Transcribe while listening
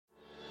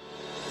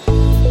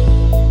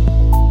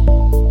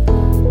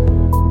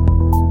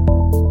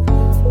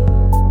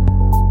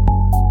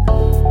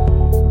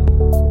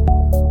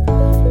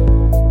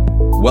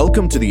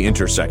Welcome to the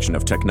intersection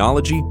of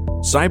technology,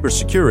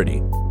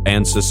 cybersecurity,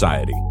 and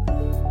society.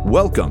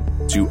 Welcome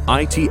to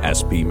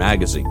ITSP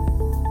Magazine.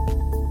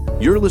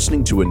 You're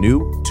listening to a new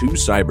Two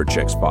Cyber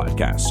Chicks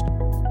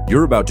podcast.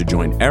 You're about to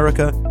join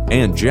Erika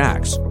and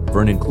Jax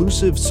for an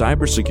inclusive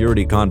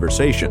cybersecurity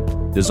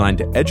conversation designed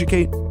to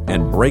educate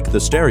and break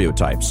the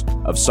stereotypes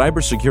of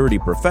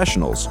cybersecurity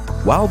professionals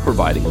while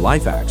providing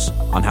life hacks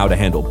on how to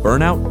handle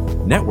burnout,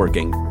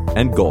 networking,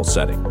 and goal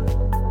setting.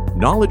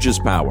 Knowledge is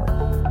power,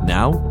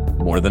 now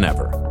more than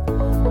ever.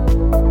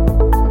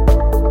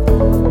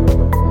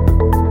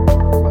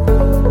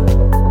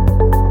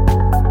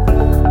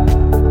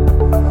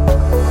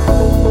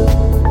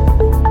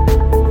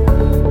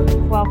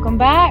 Welcome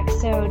back.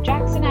 So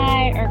Jax and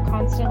I are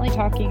constantly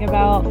talking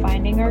about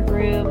finding our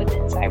groove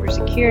within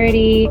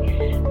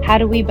cybersecurity. How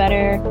do we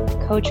better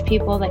coach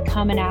people that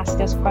come and ask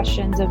us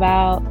questions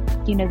about,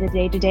 the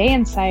day-to-day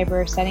in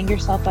cyber, setting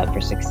yourself up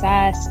for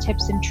success,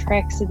 tips and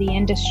tricks of the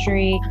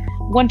industry.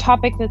 One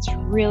topic that's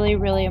really,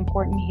 really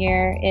important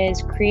here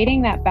is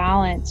creating that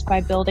balance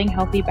by building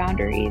healthy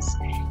boundaries.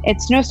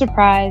 It's no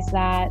surprise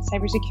that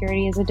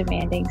cybersecurity is a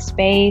demanding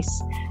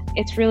space.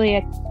 It's really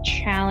a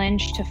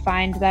challenge to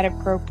find that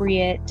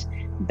appropriate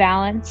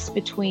balance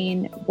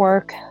between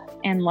work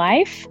and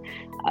life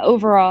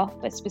overall,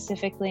 but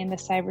specifically in the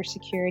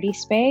cybersecurity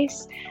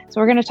space. So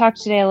we're going to talk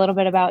today a little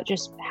bit about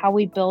just how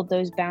we build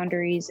those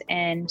boundaries.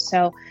 And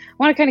so I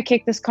want to kind of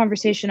kick this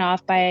conversation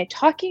off by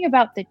talking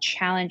about the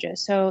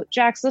challenges. So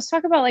Jax, let's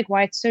talk about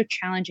why it's so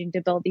challenging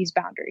to build these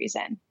boundaries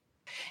in.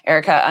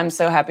 Erika, I'm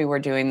so happy we're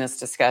doing this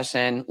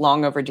discussion.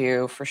 Long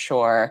overdue for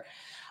sure.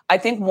 I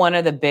think one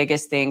of the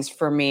biggest things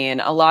for me, and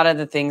a lot of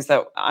the things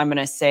that I'm going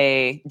to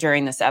say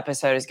during this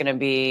episode is going to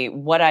be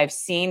what I've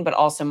seen, but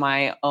also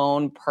my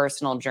own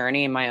personal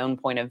journey and my own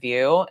point of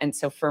view. And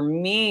so for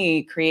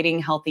me, creating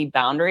healthy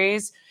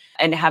boundaries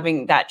and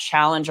having that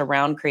challenge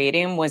around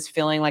creating was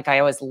feeling like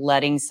I was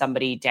letting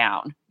somebody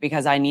down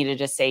because I needed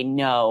to say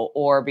no,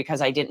 or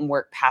because I didn't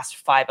work past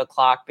 5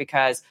 o'clock,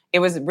 because it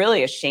was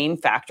really a shame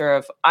factor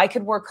of I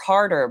could work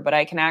harder, but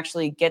I can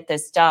actually get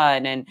this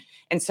done.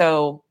 And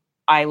so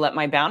I let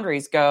my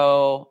boundaries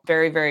go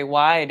very, very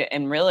wide.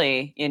 And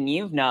really, and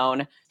you've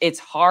known, it's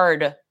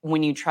hard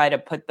when you try to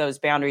put those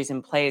boundaries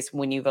in place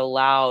when you've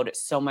allowed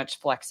so much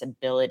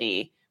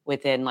flexibility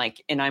within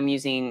and I'm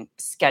using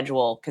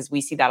schedule because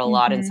we see that a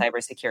lot in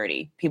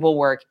cybersecurity. People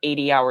work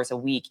 80 hours a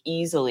week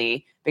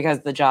easily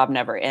because the job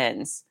never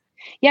ends.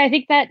 Yeah, I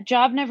think that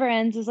job never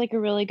ends is a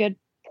really good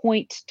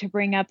point to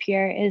bring up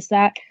here, is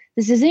that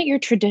this isn't your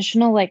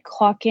traditional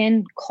clock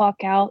in,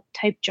 clock out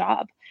type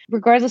job.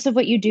 Regardless of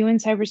what you do in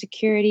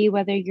cybersecurity,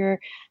 whether you're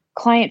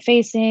client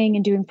facing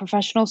and doing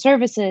professional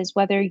services,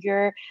 whether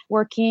you're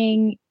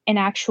working in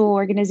actual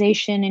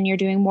organization and you're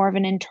doing more of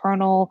an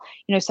internal,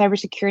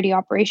 cybersecurity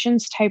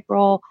operations type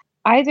role,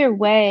 either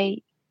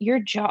way, your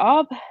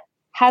job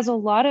has a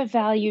lot of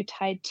value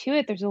tied to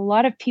it. There's a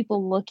lot of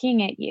people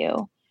looking at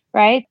you,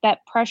 right?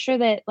 That pressure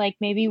that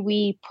maybe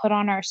we put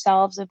on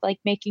ourselves of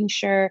making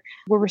sure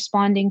we're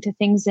responding to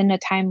things in a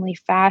timely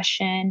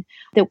fashion,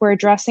 that we're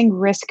addressing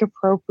risk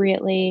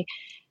appropriately,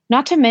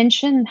 not to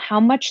mention how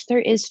much there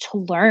is to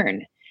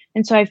learn.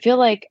 And so I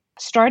feel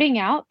starting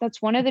out,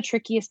 that's one of the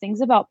trickiest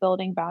things about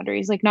building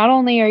boundaries. Not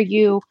only are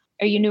you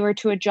newer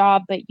to a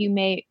job, but you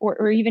may,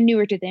 or even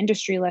newer to the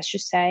industry, let's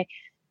just say,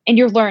 and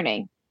you're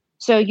learning.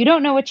 So you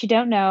don't know what you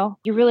don't know.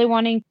 You're really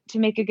wanting to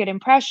make a good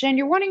impression.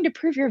 You're wanting to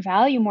prove your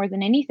value more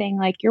than anything.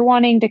 You're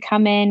wanting to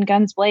come in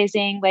guns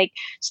blazing,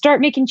 start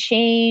making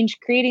change,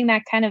 creating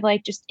that kind of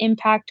just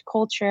impact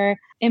culture.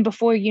 And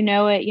before you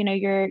know it,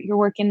 you're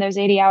working those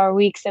 80-hour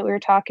weeks that we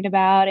were talking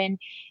about, and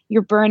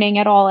you're burning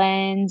at all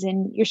ends,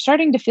 and you're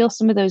starting to feel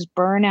some of those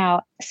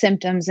burnout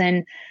symptoms.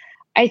 And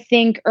I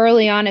think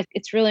early on,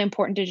 it's really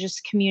important to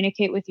just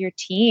communicate with your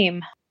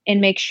team and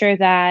make sure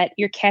that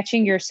you're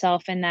catching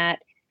yourself in that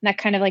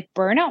kind of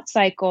burnout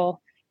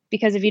cycle,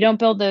 because if you don't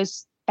build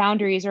those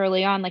boundaries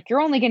early on,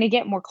 you're only going to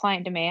get more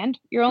client demand.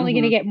 You're only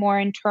going to get more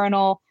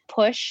internal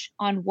push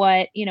on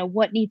what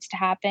needs to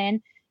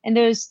happen. And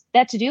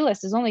that to-do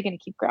list is only going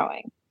to keep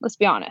growing. Let's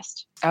be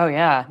honest. Oh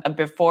yeah.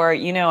 Before,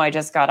 I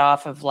just got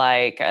off of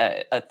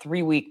a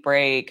 3-week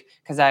break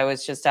because I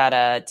was just at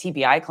a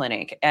TBI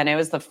clinic, and it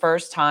was the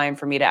first time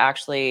for me to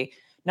actually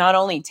not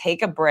only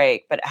take a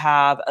break, but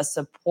have a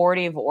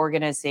supportive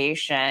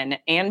organization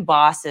and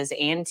bosses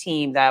and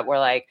team that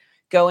were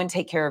go and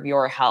take care of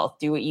your health,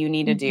 do what you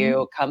need to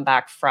do, come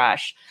back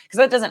fresh. Because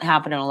that doesn't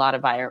happen in a lot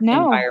of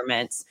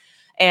environments.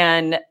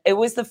 And it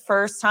was the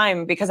first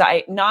time, because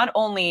I not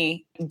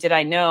only did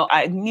I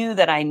knew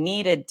that I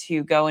needed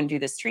to go and do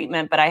this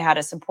treatment, but I had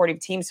a supportive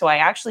team. So I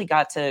actually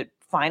got to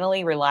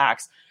finally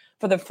relax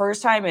for the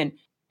first time. And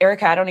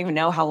Erika, I don't even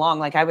know how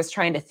long, I was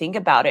trying to think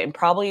about it, and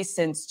probably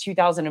since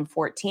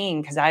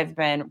 2014, because I've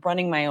been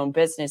running my own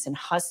business and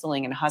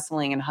hustling and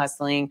hustling and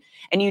hustling.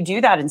 And you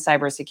do that in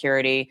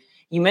cybersecurity.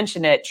 You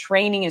mentioned it.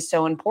 Training is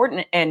so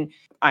important. And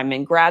I'm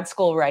in grad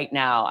school right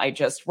now. I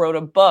just wrote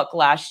a book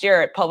last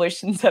year. It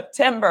published in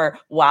September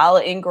while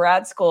in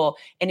grad school,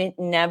 and it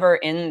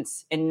never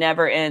ends. It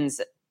never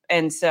ends.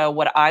 And so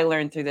what I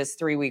learned through this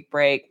 3-week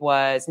break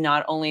was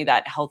not only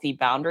that healthy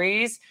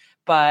boundaries,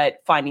 but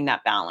finding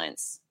that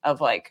balance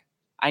of like,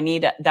 I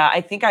need that.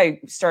 I think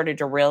I started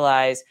to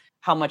realize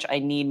how much I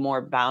need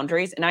more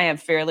boundaries. And I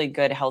have fairly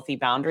good, healthy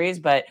boundaries,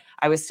 but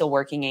I was still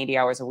working 80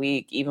 hours a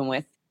week, even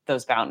with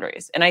those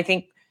boundaries. And I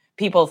think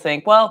people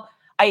think, well,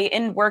 I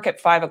end work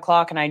at 5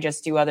 o'clock and I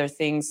just do other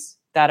things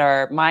that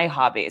are my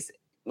hobbies.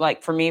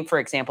 Like for me, for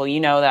example, you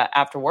know that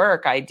after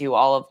work, I do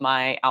all of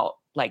my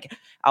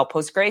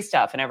Outpost Gray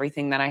stuff and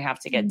everything that I have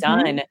to get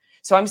done.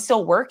 So I'm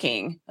still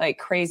working like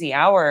crazy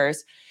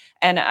hours.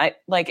 And I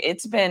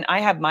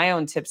have my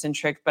own tips and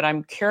tricks, but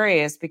I'm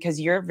curious because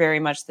you're very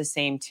much the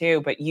same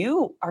too. But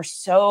you are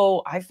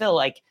I feel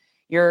like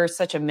you're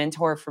such a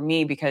mentor for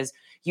me because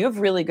you have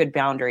really good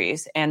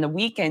boundaries. And the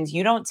weekends,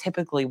 you don't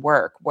typically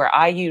work where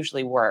I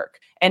usually work.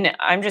 And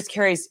I'm just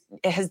curious,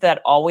 has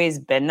that always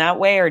been that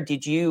way? Or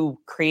did you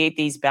create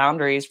these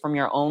boundaries from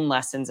your own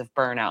lessons of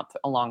burnout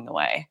along the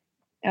way?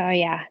 Oh,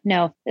 yeah.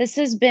 No, this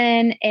has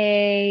been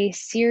a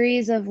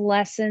series of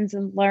lessons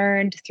and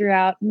learned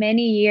throughout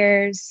many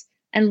years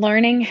and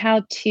learning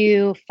how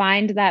to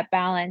find that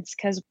balance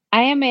because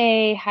I am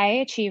a high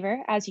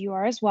achiever, as you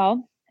are as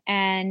well.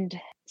 And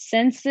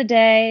since the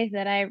day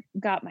that I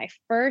got my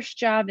first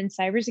job in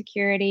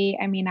cybersecurity,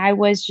 I mean, I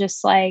was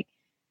just like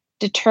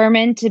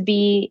determined to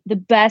be the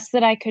best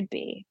that I could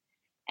be.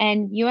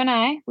 And you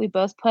and we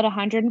both put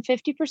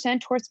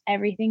 150% towards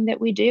everything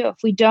that we do. If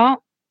we don't,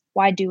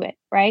 why do it?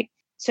 Right.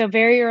 So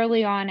very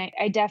early on,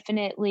 I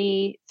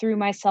definitely threw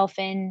myself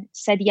in,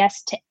 said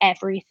yes to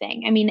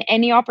everything. I mean,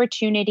 any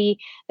opportunity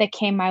that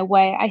came my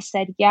way, I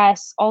said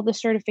yes, all the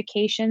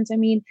certifications. I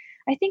mean,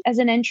 I think as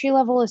an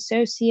entry-level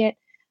associate,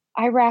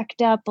 I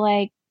racked up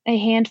like a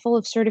handful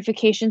of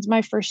certifications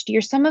my first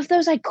year. Some of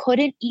those I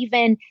couldn't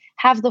even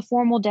have the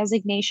formal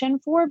designation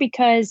for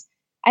because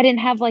I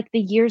didn't have like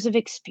the years of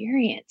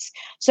experience.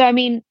 So, I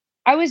mean,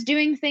 I was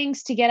doing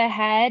things to get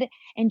ahead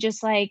and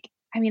just like,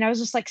 I was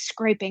just like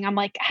scraping. I'm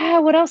like,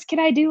 what else can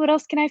I do? What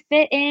else can I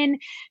fit in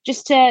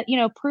just to,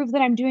 prove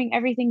that I'm doing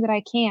everything that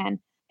I can.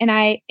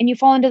 And you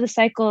fall into the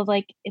cycle of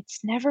like,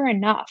 it's never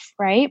enough.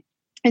 Right.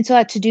 And so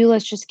that to-do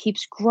list just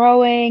keeps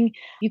growing.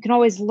 You can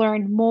always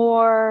learn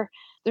more.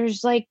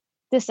 There's like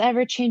this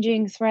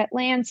ever-changing threat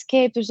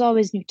landscape. There's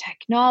always new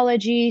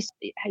technologies.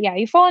 Yeah,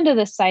 you fall into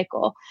this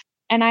cycle.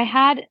 And I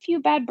had a few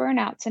bad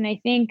burnouts. And I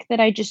think that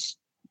I just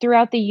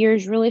throughout the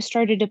years really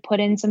started to put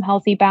in some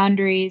healthy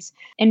boundaries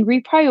and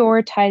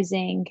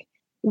reprioritizing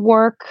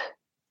work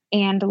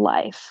and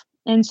life.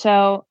 And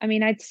so,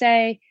 I'd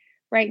say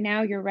right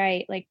now you're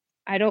right. Like,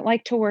 I don't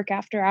like to work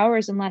after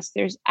hours unless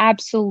there's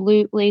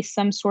absolutely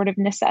some sort of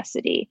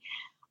necessity.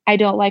 I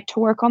don't like to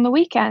work on the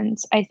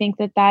weekends. I think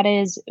that that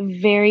is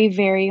very,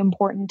 very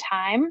important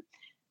time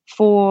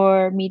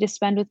for me to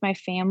spend with my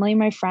family,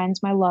 my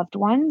friends, my loved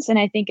ones. And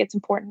I think it's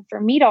important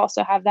for me to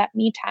also have that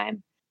me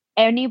time.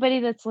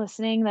 Anybody that's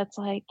listening that's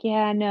like,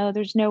 yeah, no,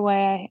 there's no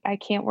way I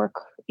can't work,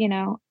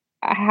 I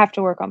have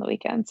to work on the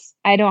weekends.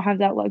 I don't have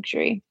that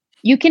luxury.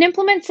 You can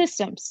implement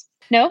systems.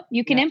 No,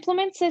 you can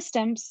implement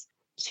systems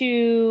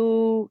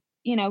to,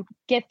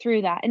 get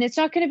through that. And it's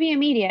not going to be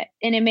immediate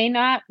and it may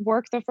not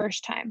work the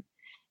first time.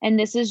 And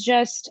this is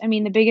just,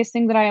 the biggest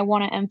thing that I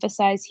want to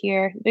emphasize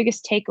here, the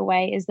biggest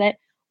takeaway is that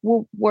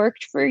what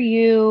worked for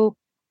you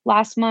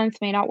last month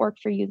may not work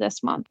for you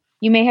this month.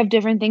 You may have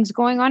different things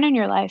going on in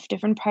your life,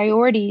 different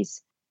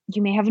priorities.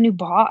 You may have a new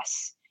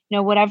boss,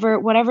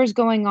 whatever's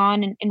going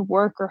on in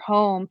work or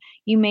home,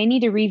 you may need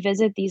to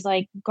revisit these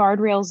like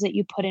guardrails that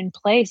you put in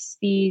place.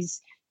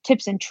 These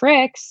tips and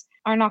tricks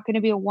are not going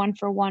to be a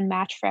 1-for-1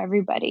 match for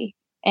everybody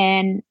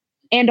and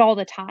all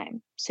the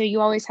time. So you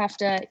always have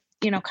to,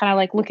 kind of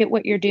like look at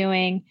what you're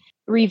doing,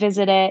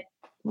 revisit it,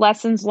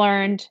 lessons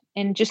learned,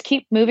 and just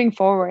keep moving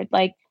forward.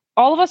 Like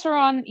all of us are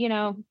on,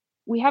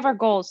 we have our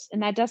goals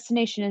and that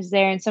destination is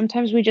there. And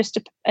sometimes we just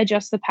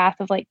adjust the path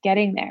of like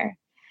getting there.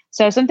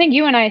 So something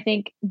you and I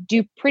think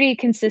do pretty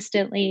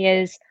consistently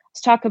is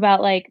let's talk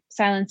about like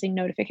silencing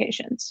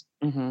notifications.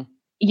 Mm-hmm.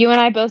 You and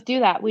I both do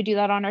that. We do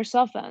that on our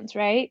cell phones,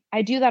 right?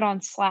 I do that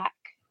on Slack.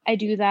 I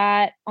do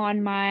that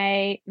on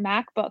my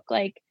MacBook.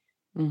 Like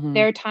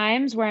there are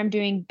times where I'm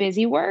doing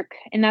busy work.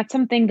 And that's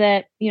something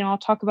that, I'll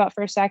talk about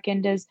for a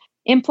second is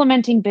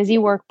implementing busy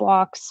work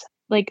blocks,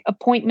 like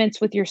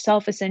appointments with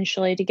yourself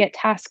essentially to get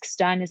tasks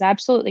done is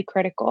absolutely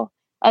critical.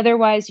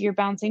 Otherwise, you're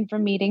bouncing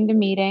from meeting to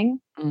meeting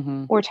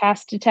or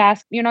task to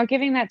task. You're not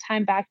giving that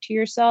time back to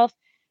yourself.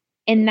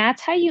 And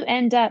that's how you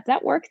end up.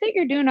 That work that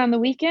you're doing on the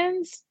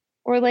weekends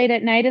or late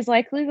at night is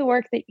likely the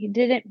work that you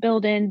didn't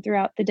build in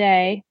throughout the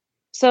day.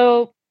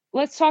 So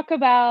let's talk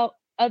about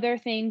other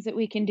things that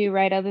we can do,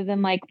 right? Other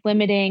than like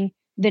limiting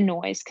the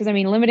noise. Because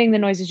limiting the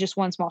noise is just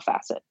one small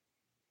facet.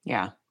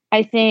 Yeah.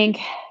 I think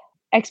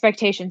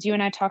expectations. You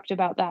and I talked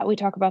about that. We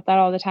talk about that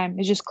all the time.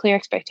 It's just clear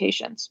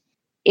expectations.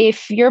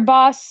 If your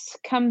boss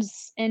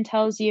comes and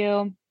tells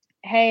you,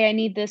 hey, I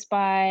need this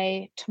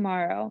by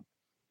tomorrow,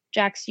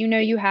 Jax, it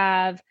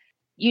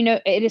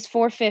is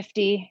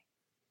 4:50.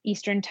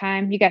 Eastern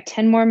time. You got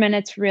 10 more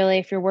minutes really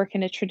if you're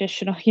working a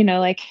traditional,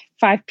 like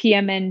 5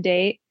 p.m. end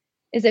date.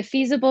 Is it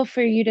feasible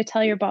for you to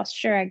tell your boss,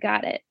 sure, I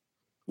got it?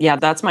 Yeah,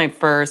 that's my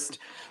first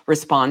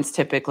response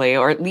typically,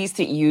 or at least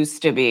it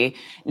used to be.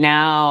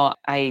 Now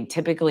I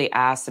typically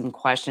ask some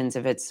questions.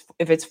 If it's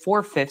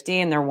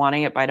 4:50 and they're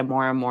wanting it by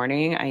tomorrow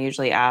morning, I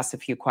usually ask a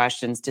few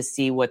questions to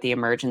see what the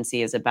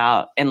emergency is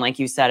about. And like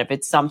you said, if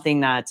it's something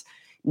that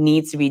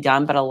needs to be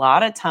done, but a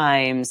lot of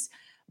times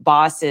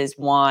bosses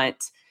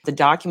want the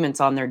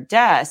documents on their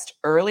desk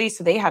early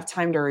so they have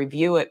time to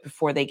review it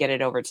before they get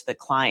it over to the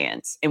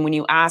client. And when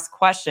you ask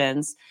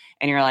questions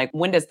and you're like,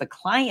 when does the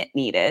client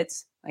need it?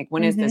 Like,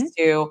 when is this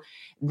due?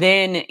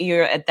 Then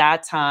you're at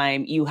that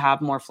time, you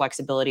have more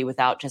flexibility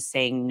without just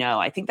saying no.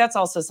 I think that's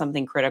also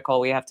something critical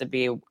we have to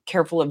be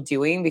careful of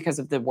doing because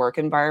of the work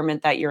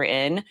environment that you're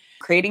in.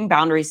 Creating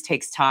boundaries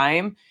takes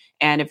time.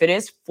 And if it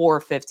is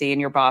 4:50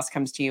 and your boss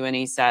comes to you and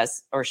he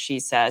says, or she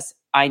says,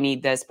 I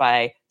need this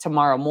by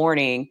tomorrow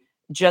morning,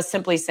 just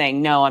simply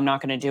saying, no, I'm not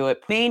going to do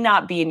it may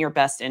not be in your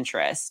best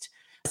interest,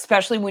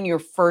 especially when you're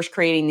first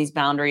creating these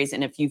boundaries.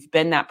 And if you've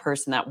been that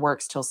person that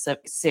works till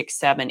 6,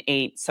 7,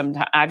 8,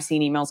 sometimes I've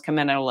seen emails come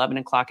in at 11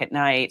 o'clock at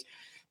night,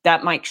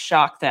 that might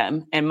shock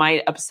them and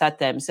might upset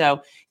them.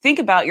 So think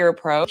about your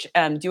approach,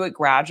 do it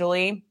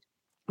gradually.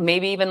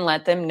 Maybe even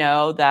let them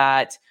know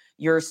that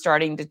you're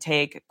starting to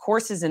take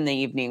courses in the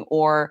evening,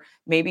 or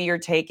maybe you're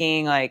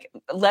taking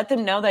let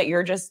them know that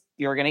you're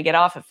going to get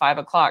off at 5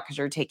 o'clock because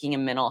you're taking a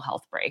mental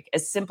health break.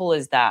 As simple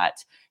as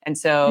that. And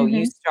so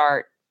you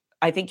start,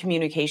 I think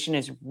communication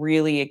is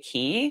really a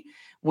key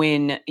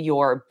when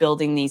you're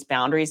building these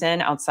boundaries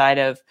in, outside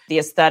of the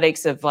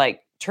aesthetics of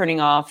like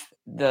turning off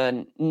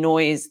the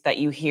noise that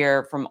you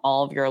hear from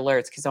all of your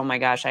alerts. Cause oh my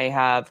gosh, I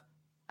have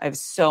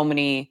so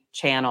many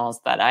channels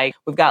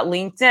we've got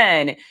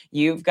LinkedIn,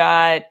 you've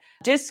got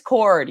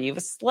Discord, you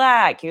have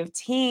Slack, you have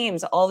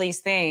Teams, all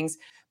these things.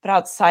 But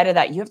outside of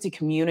that, you have to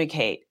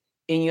communicate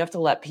and you have to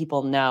let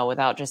people know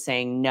without just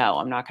saying, no,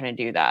 I'm not going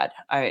to do that.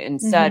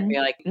 Instead, be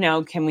like,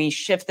 no, can we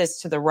shift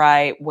this to the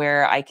right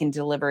where I can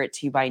deliver it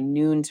to you by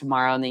noon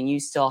tomorrow? And then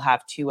you still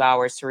have 2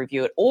 hours to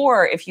review it.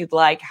 Or if you'd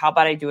like, how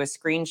about I do a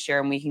screen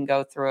share and we can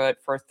go through it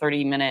for a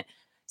 30-minute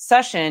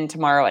session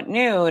tomorrow at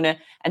noon,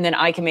 and then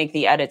I can make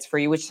the edits for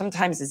you, which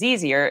sometimes is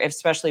easier,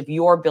 especially if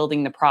you're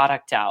building the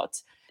product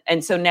out.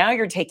 And so now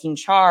you're taking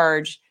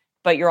charge,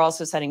 but you're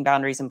also setting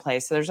boundaries in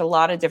place. So there's a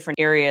lot of different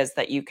areas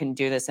that you can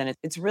do this. And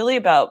it's really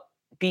about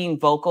being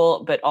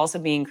vocal, but also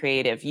being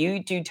creative.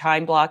 You do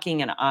time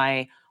blocking and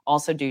I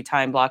also do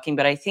time blocking.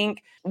 But I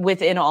think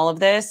within all of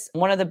this,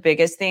 one of the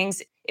biggest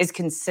things is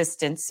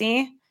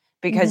consistency,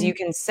 because you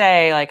can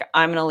say like,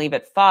 I'm going to leave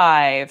at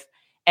 5,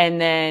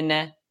 and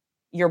then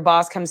your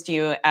boss comes to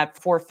you at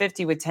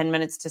 4:50 with 10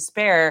 minutes to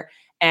spare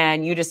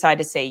and you decide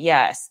to say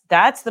yes.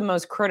 That's the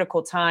most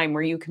critical time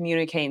where you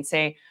communicate and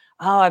say,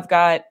 oh,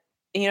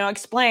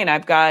 explain,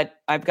 I've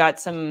got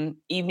some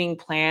evening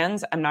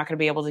plans. I'm not going to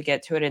be able to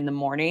get to it in the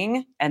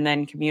morning, and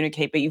then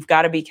communicate. But you've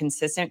got to be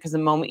consistent, because the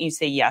moment you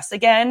say yes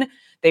again,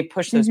 they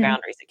push those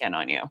boundaries again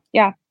on you.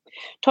 Yeah,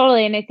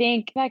 totally. And I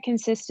think that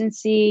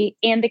consistency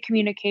and the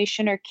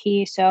communication are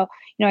key. So,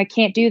 I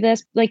can't do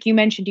this. Like you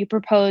mentioned, you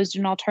proposed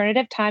an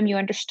alternative time, you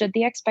understood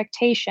the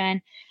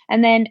expectation.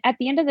 And then at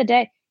the end of the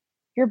day,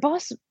 your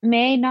boss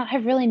may not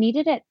have really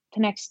needed it the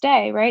next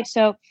day, right?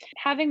 So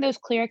having those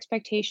clear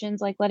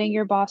expectations, like letting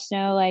your boss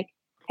know, like,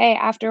 hey,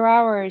 after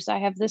hours, I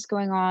have this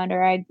going on,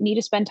 or I need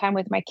to spend time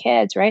with my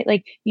kids, right?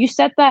 Like you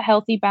set that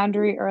healthy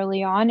boundary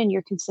early on and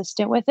you're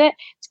consistent with it.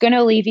 It's going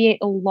to alleviate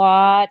a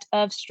lot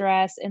of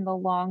stress in the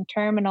long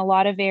term in a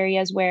lot of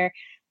areas where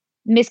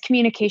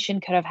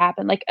miscommunication could have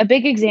happened. Like a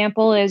big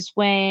example is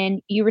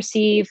when you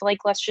receive,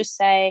 like, let's just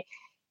say,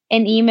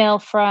 an email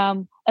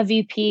from a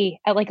VP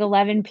at like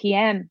 11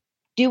 p.m.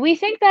 Do we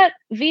think that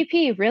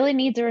VP really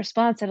needs a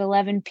response at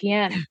 11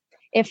 p.m.?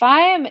 If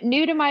I am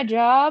new to my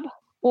job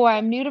or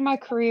I'm new to my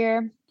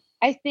career,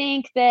 I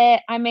think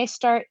that I may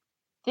start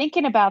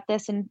thinking about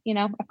this and,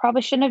 I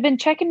probably shouldn't have been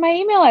checking my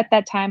email at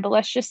that time, but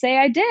let's just say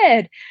I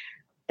did.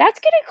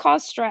 That's going to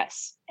cause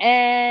stress.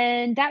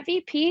 And that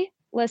VP,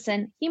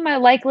 listen, he might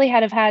likely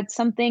have had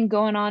something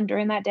going on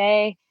during that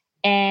day,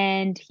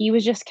 and he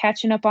was just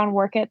catching up on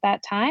work at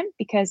that time,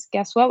 because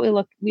guess what?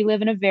 We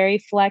live in a very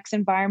flex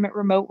environment,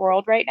 remote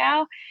world right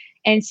now.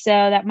 And so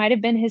that might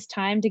have been his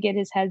time to get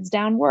his heads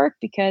down work,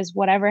 because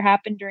whatever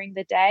happened during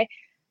the day.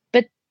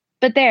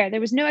 But there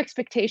was no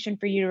expectation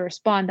for you to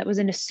respond. That was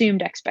an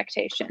assumed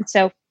expectation.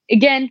 So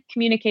again,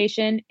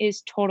 communication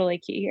is totally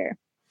key here.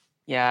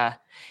 Yeah.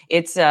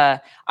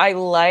 I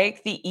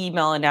like the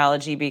email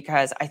analogy,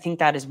 because I think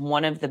that is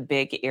one of the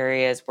big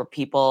areas where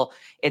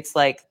it's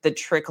like the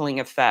trickling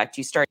effect.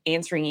 You start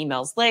answering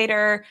emails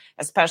later,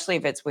 especially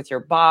if it's with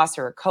your boss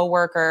or a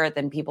coworker,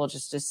 then people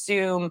just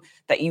assume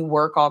that you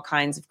work all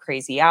kinds of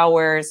crazy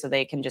hours, so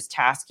they can just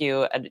task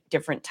you at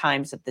different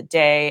times of the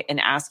day and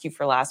ask you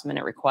for last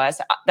minute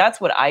requests.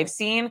 That's what I've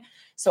seen.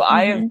 So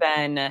I'm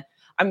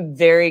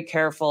very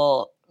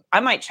careful. I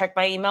might check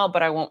my email,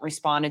 but I won't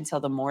respond until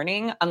the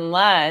morning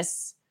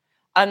unless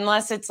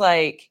unless it's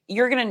like,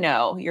 you're going to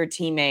know your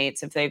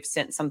teammates if they've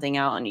sent something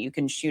out and you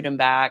can shoot them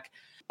back,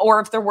 or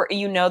if they're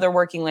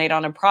working late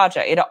on a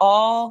project.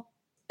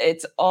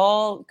 It's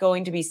all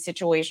going to be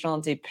situational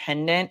and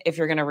dependent if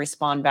you're going to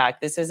respond back.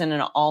 This isn't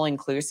an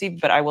all-inclusive,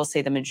 but I will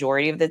say the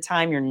majority of the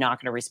time, you're not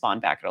going to respond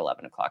back at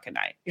 11 o'clock at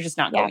night. You're just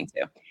not going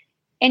to.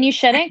 And you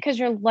shouldn't, because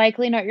you're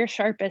likely not your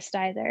sharpest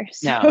either.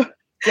 So. No,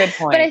 good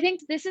point. But I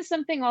think this is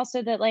something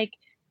also that like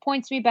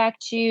points me back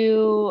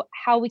to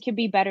how we could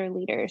be better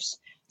leaders.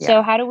 Yeah.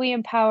 So how do we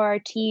empower our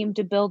team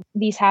to build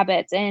these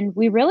habits? And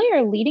we really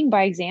are leading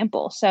by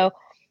example. So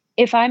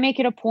if I make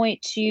it a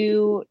point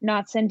to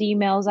not send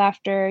emails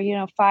after,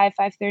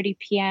 5:30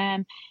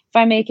 p.m., if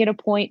I make it a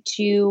point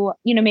to,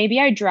 maybe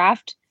I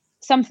draft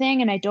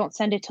something and I don't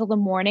send it till the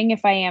morning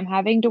if I am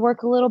having to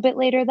work a little bit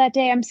later that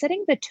day, I'm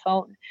setting the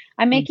tone.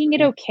 I'm making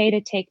it okay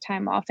to take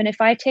time off. And if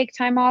I take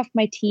time off,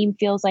 my team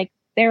feels like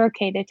they're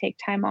okay to take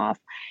time off.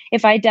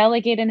 If I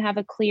delegate and have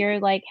a clear,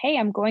 like, hey,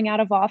 I'm going out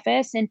of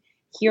office and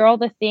here are all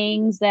the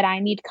things that I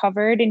need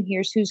covered and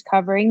here's who's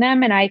covering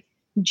them, and I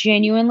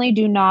genuinely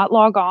do not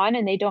log on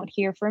and they don't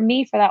hear from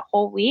me for that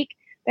whole week,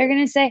 they're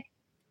going to say,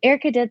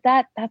 Erika did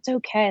that. That's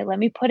okay. Let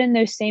me put in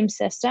those same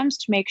systems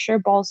to make sure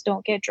balls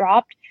don't get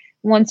dropped.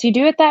 Once you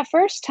do it that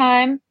first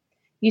time,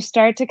 you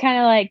start to kind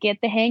of like get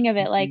the hang of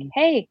it. Like,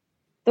 hey,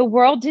 the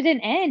world didn't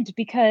end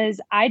because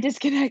I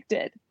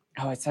disconnected.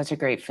 Oh, it's such a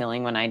great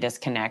feeling when I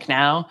disconnect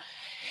now.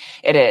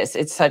 It is.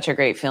 It's such a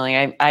great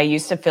feeling. I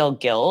used to feel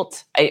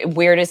guilt.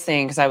 Weirdest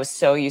thing, because I was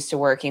so used to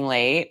working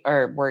late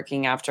or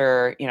working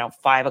after,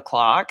 5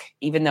 o'clock,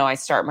 even though I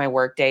start my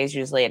work days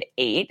usually at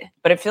 8.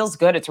 But it feels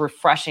good. It's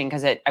refreshing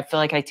because I feel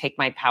like I take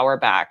my power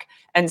back.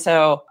 And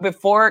so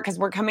because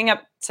we're coming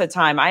up to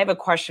time, I have a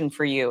question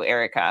for you,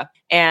 Erika.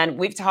 And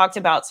we've talked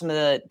about some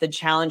of the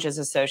challenges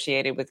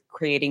associated with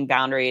creating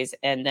boundaries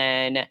and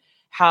then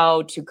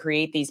how to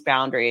create these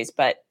boundaries.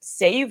 But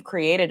say you've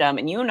created them,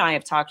 and you and I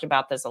have talked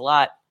about this a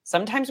lot.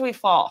 Sometimes we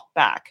fall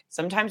back.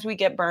 Sometimes we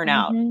get burnt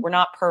out. We're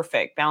not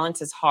perfect. Balance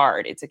is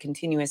hard. It's a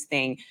continuous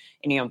thing.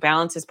 And,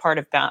 balance is part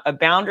of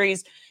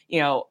boundaries,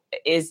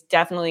 is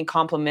definitely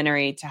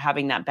complementary to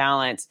having that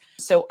balance.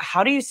 So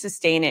how do you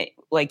sustain it?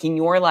 Like in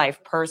your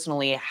life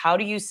personally, how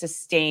do you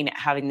sustain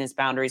having these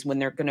boundaries when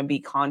they're going to be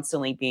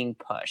constantly being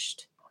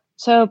pushed?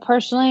 So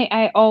personally,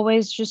 I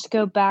always just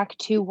go back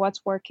to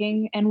what's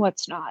working and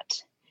what's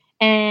not.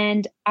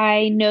 And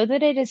I know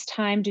that it is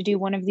time to do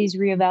one of these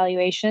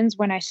reevaluations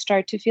when I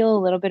start to feel a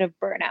little bit of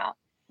burnout.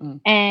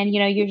 And,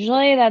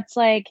 usually that's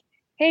like,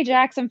 hey,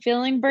 Jax, I'm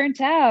feeling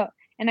burnt out.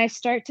 And I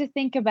start to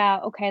think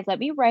about, okay, let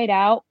me write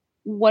out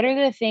what are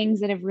the things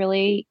that have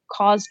really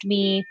caused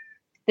me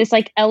this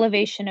like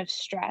elevation of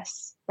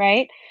stress,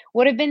 right?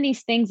 What have been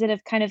these things that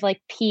have kind of like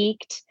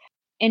peaked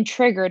and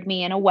triggered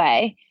me in a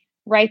way?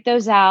 Write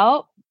those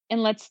out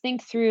and let's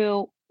think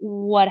through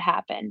what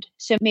happened.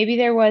 So maybe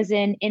there was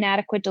an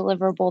inadequate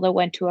deliverable that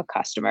went to a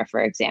customer,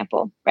 for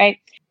example, right?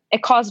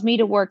 It caused me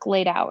to work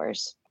late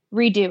hours,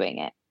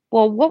 redoing it.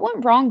 Well, what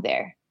went wrong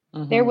there?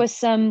 There was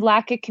some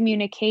lack of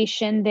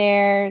communication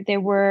there.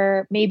 There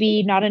were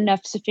maybe not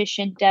enough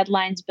sufficient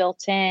deadlines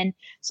built in.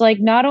 So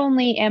like, not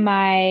only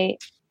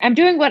I'm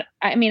doing what,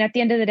 at the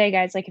end of the day,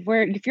 guys, like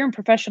if you're in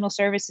professional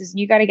services and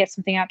you got to get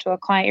something out to a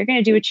client, you're going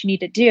to do what you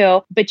need to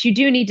do, but you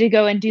do need to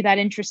go and do that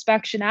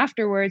introspection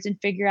afterwards and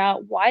figure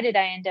out, why did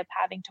I end up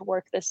having to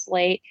work this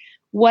late?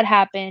 What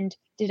happened?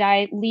 Did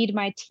I lead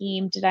my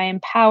team? Did I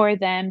empower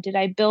them? Did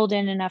I build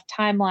in enough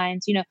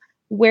timelines?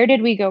 Where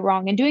did we go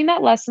wrong? And doing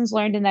that lessons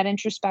learned and that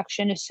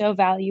introspection is so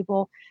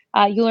valuable.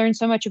 You learn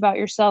so much about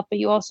yourself, but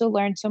you also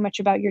learn so much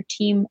about your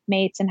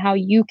teammates and how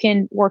you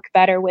can work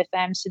better with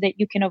them so that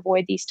you can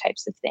avoid these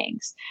types of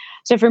things.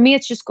 So for me,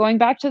 it's just going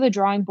back to the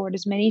drawing board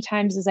as many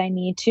times as I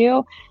need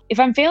to. If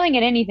I'm failing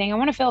at anything, I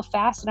want to fail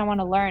fast and I want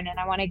to learn and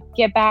I want to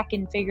get back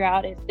and figure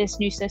out if this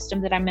new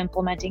system that I'm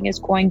implementing is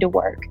going to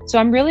work. So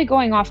I'm really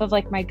going off of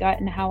like my gut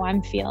and how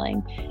I'm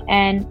feeling.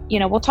 And,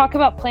 we'll talk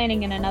about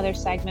planning in another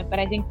segment, but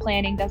I think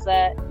planning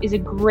is a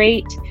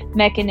great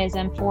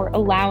mechanism for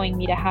allowing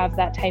me to have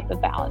that type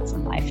of balance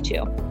in life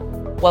too.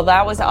 Well,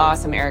 that was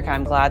awesome, Erika.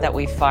 I'm glad that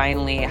we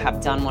finally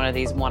have done one of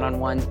these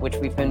one-on-ones, which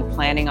we've been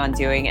planning on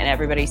doing. And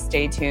everybody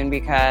stay tuned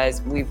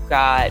because we've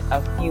got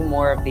a few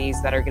more of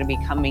these that are going to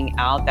be coming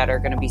out that are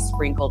going to be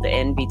sprinkled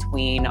in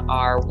between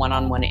our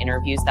one-on-one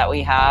interviews that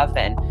we have.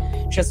 And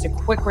just a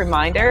quick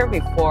reminder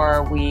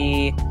before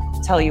we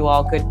tell you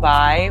all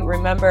goodbye.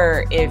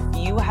 Remember, if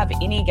you have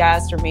any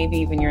guest or maybe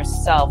even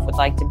yourself would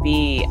like to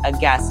be a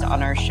guest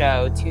on our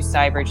show, Two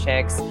Cyber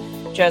Chicks,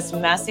 just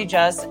message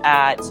us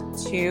at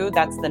 2,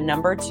 that's the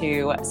number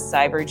 2,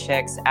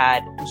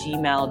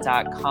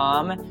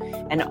 cyberchicks@gmail.com.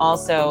 And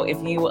also, if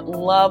you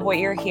love what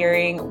you're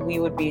hearing, we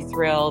would be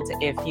thrilled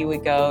if you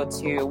would go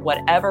to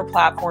whatever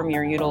platform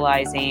you're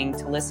utilizing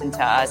to listen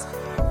to us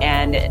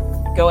and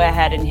go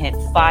ahead and hit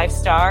 5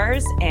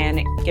 stars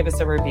and give us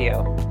a review.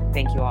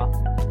 Thank you all.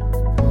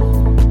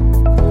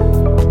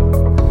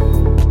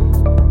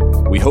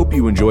 We hope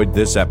you enjoyed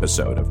this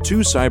episode of Two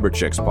Cyber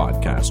Chicks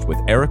podcast with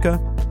Erika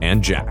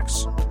and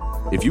Jax.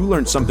 If you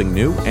learned something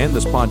new and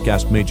this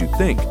podcast made you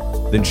think,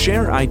 then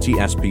share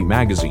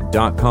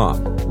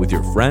itspmagazine.com with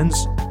your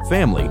friends,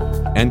 family,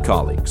 and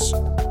colleagues.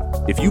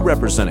 If you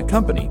represent a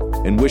company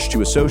and wish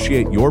to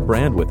associate your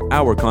brand with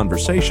our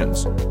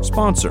conversations,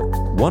 sponsor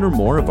one or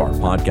more of our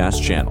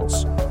podcast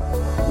channels.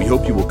 We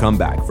hope you will come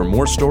back for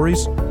more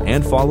stories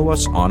and follow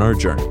us on our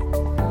journey.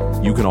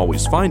 You can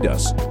always find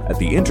us at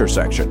the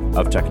intersection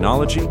of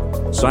technology,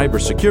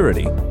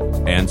 cybersecurity,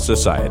 and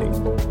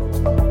society.